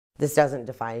This doesn't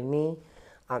define me.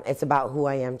 It's about who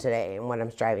I am today and what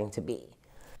I'm striving to be.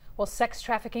 Well, Sex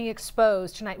Trafficking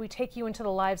Exposed. Tonight we take you into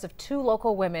the lives of two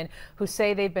local women who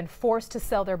say they've been forced to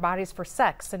sell their bodies for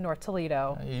sex in North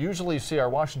Toledo. You usually see our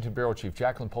Washington Bureau Chief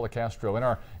Jacqueline Policastro in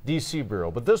our D.C. Bureau,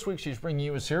 but this week she's bringing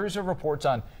you a series of reports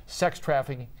on sex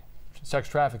trafficking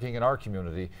in our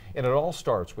community, and it all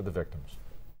starts with the victims.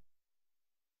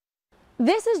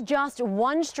 This is just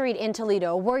one street in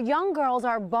Toledo where young girls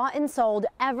are bought and sold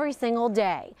every single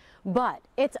day. But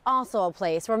it's also a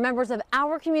place where members of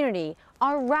our community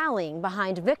are rallying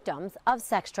behind victims of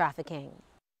sex trafficking.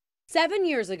 7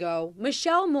 years ago,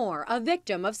 Michelle Moore, a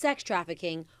victim of sex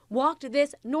trafficking, walked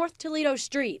this North Toledo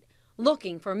street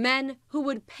looking for men who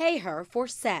would pay her for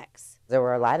sex. There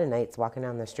were a lot of nights walking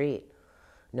down the street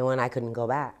knowing I couldn't go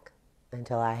back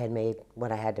until I had made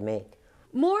what I had to make.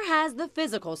 Moore has the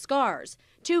physical scars,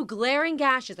 2 glaring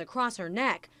gashes across her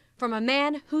neck from a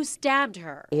man who stabbed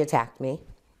her. He attacked me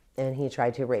and he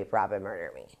tried to rape, rob, and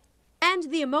murder me.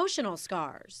 And the emotional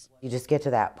scars. You just get to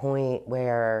that point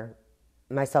where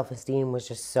my self-esteem was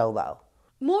just so low.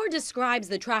 Moore describes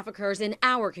the traffickers in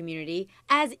our community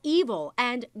as evil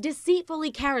and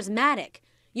deceitfully charismatic,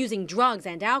 using drugs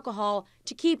and alcohol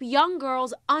to keep young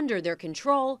girls under their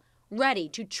control, ready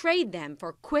to trade them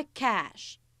for quick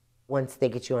cash. Once they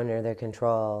get you under their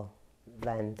control,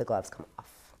 then the gloves come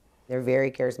off. They're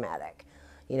very charismatic,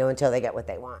 you know, until they get what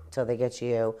they want, until they get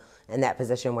you in that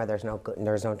position where there's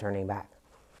no turning back.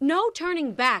 No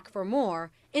turning back for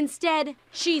Moore. Instead,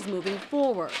 she's moving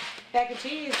forward. Pack of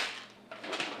cheese.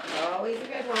 Always a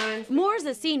good one. Moore's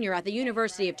a senior at the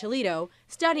University of Toledo,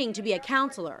 studying to be a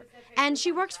counselor, and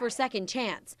she works for Second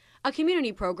Chance, a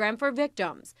community program for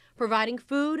victims, providing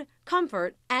food,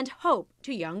 comfort, and hope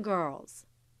to young girls.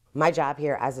 My job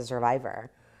here as a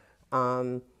survivor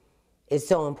is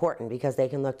so important because they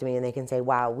can look to me and they can say,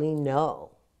 wow, we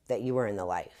know that you were in the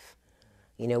life.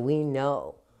 You know, we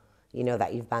know, you know,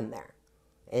 that you've been there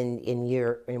and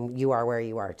you are where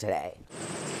you are today.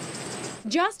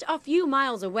 Just a few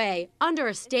miles away, under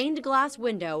a stained glass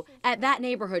window at that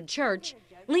neighborhood church,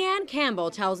 Leanne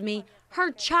Campbell tells me her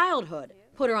childhood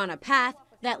put her on a path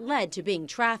that led to being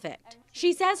trafficked.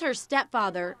 She says her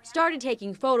stepfather started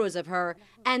taking photos of her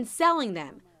and selling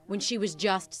them when she was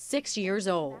just 6 years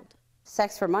old.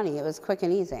 Sex for money, it was quick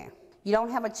and easy. You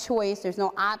don't have a choice, there's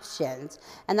no options.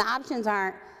 And the options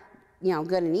aren't, you know,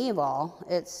 good and evil,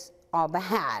 it's all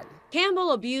bad.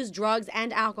 Campbell abused drugs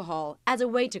and alcohol as a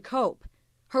way to cope.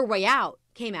 Her way out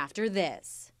came after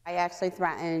this. I actually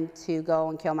threatened to go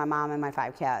and kill my mom and my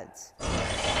 5 kids.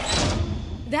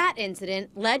 That incident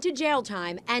led to jail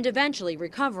time and eventually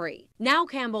recovery. Now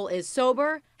Campbell is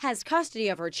sober, has custody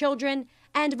of her children,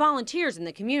 and volunteers in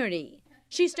the community.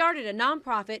 She started a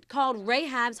nonprofit called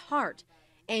Rahab's Heart,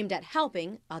 aimed at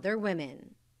helping other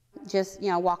women. Just,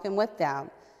 you know, walking with them,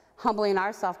 humbling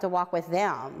ourselves to walk with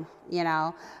them, you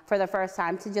know, for the first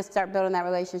time, to just start building that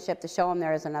relationship, to show them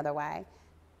there is another way.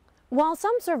 While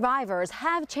some survivors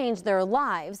have changed their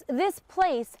lives, this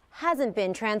place hasn't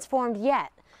been transformed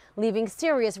yet, leaving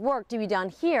serious work to be done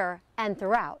here and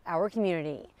throughout our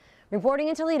community. Reporting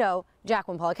in Toledo,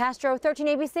 Jacqueline Policastro, 13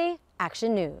 ABC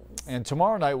Action News. And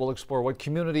tomorrow night we'll explore what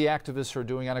community activists are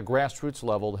doing on a grassroots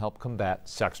level to help combat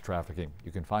sex trafficking.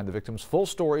 You can find the victims' full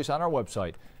stories on our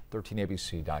website,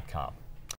 13abc.com.